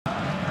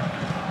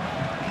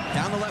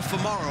down the left for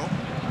Morrow.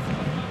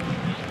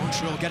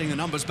 Montreal getting the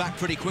numbers back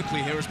pretty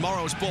quickly here as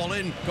Morrow's ball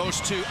in goes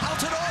to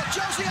Altidore.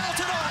 Jozy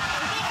Altidore!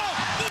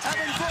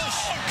 Evan Bush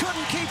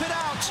couldn't keep it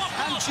out,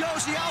 and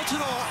Jozy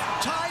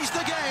Altidore ties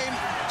the game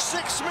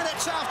 6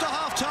 minutes after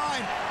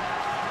half-time.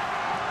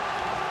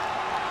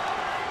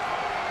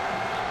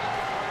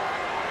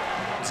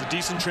 It's a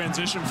decent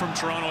transition from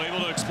Toronto, able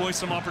to exploit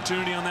some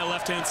opportunity on that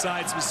left-hand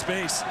side, some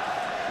space.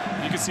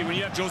 You can see when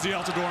you have Jozy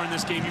Altidore in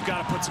this game, you've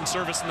got to put some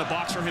service in the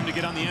box for him to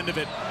get on the end of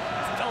it.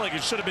 Felt like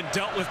it should have been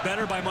dealt with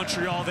better by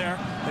Montreal there.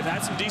 They've had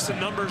some decent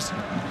numbers.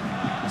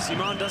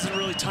 Simon doesn't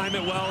really time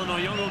it well, and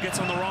Oyongo gets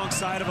on the wrong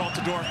side of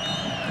Altidore.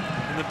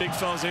 And the big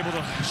fella's able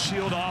to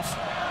shield off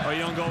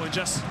Oyongo and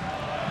just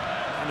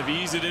kind of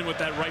ease it in with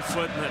that right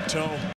foot and that toe.